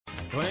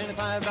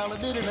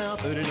$25 bidder now,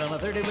 $30,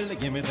 30, will they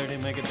give me 30,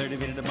 make it 30,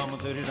 bid it, mama,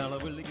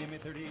 $30, will they give me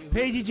 30?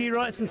 PGG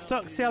Rights and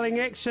stock selling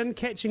action,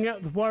 catching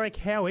up with Warwick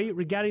Howie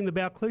regarding the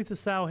Balclutha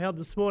sale held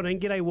this morning.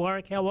 G'day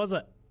Warwick, how was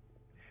it?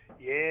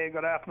 Yeah,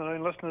 good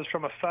afternoon, listeners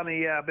from a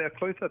sunny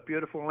Balclutha.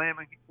 Beautiful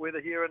lambing weather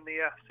here in the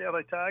South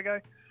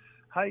Otago.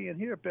 Hey, and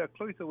here at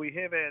Balclutha we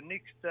have our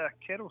next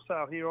cattle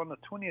sale here on the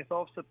 20th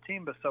of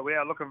September. So we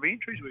are looking for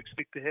entries. We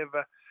expect to have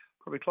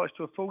probably close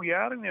to a full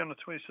yarding there on the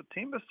 20th of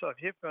September. So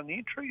if you have got any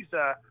entries,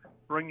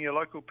 ring your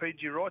local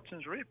PG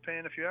Wrightson's rep.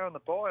 And if you are in the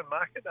buyer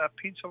market,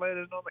 pencil that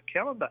in on the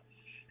calendar.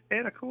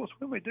 And, of course,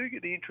 when we do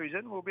get the entries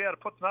in, we'll be able to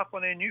put them up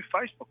on our new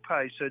Facebook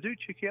page. So do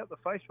check out the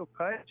Facebook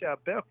page,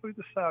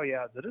 Balclutha Sale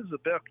Yards. It is the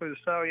Balclutha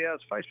Sale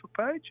Yards Facebook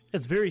page.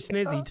 It's very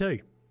snazzy too.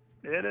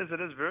 It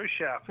is very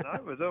sharp.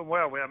 We're doing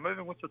well. We are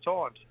moving with the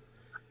times.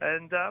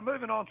 And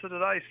moving on to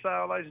today's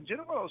sale, ladies and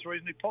gentlemen, it was a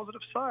reasonably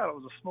positive sale. It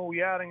was a small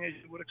yarding, as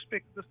you would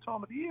expect at this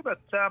time of the year,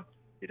 but there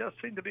does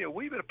seem to be a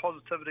wee bit of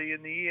positivity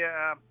in the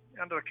year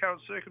under the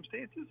current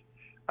circumstances.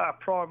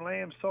 Prime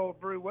lambs sold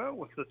very well,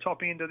 with the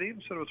top end of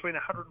them sort of between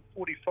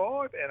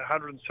 $145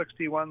 and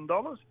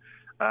 $161.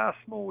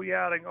 Small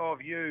yarding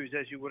of ewes,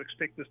 as you would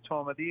expect this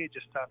time of the year,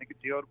 just starting to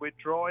get the odd wet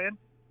dry in.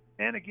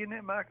 And again,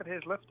 that market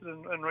has lifted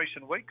in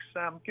recent weeks,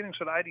 getting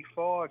sort of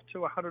 $85 to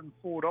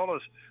 $104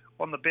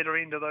 on the better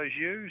end of those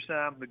ewes.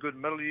 The good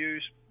middle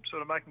ewes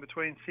sort of making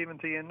between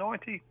 $70 and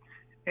 $90,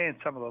 and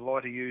some of the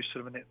lighter ewes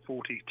sort of in that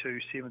 $40 to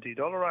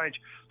 $70 range.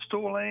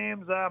 Store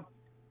lambs,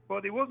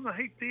 well, there wasn't a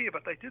heap there,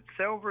 but they did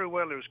sell very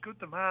well. There was good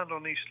demand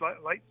on these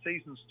late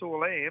season store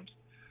lambs,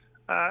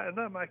 and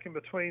they're making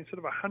between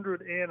sort of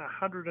 $100 and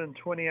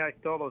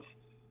 $128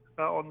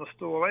 on the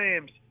store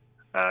lambs.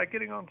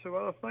 Getting on to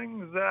other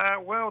things,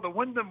 well, the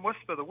Wyndham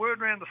Whisper, the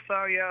word around the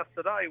sale yards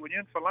today, when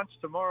you're in for lunch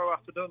tomorrow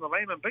after doing the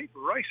lamb and beef,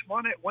 race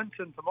 1 at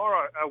Wyndham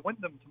tomorrow,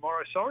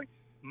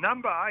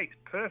 number 8,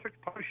 Perfect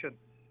Potion,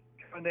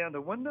 coming down to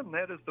Wyndham.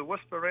 That is the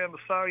Whisper around the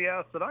sale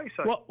yards today.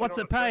 So what's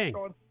it paying?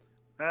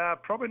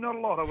 Probably not a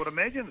lot, I would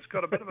imagine. It's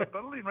got a bit of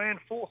ability. Ran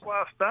 4th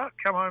last start,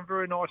 come home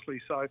very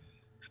nicely. So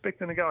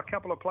expecting to go a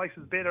couple of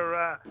places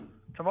better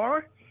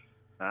tomorrow.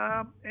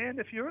 And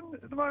if you're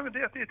at the moment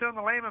out there doing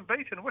the lamb and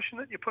beef and wishing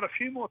that you put a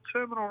few more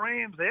terminal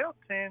rams out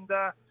and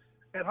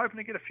hoping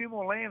to get a few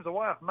more lambs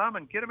away off mum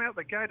and get them out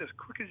the gate as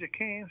quick as you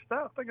can,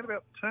 start thinking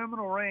about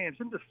terminal rams.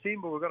 In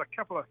December, we've got a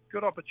couple of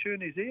good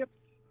opportunities here.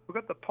 We've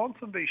got the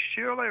Ponsonby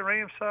Shirley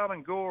ram sale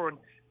in Gore, and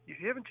if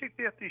you haven't checked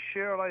out these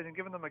Shirleys and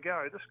given them a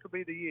go, this could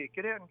be the year.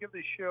 Get out and give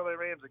these Shirley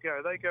rams a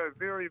go. They go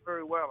very,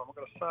 very well, and we've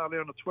got a sale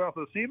there on the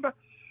 12th of December.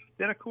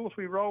 Then, of course,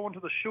 we roll into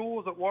the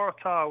shores at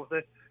Waratah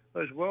with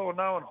those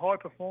well-known,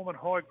 high-performing,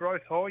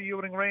 high-growth,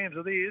 high-yielding rams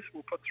of theirs.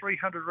 We'll put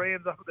 300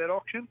 rams up at that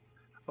auction,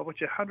 of which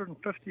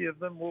 150 of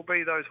them will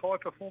be those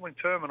high-performing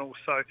terminals.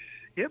 So,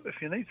 yep, if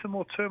you need some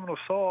more terminal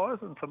size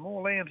and some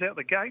more lambs out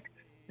the gate,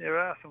 there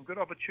are some good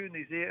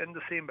opportunities there in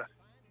December.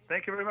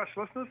 Thank you very much,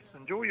 listeners.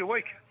 Enjoy your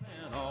week.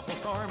 An awful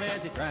storm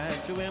as he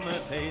tried to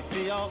imitate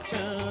the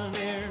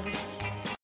auctioneer.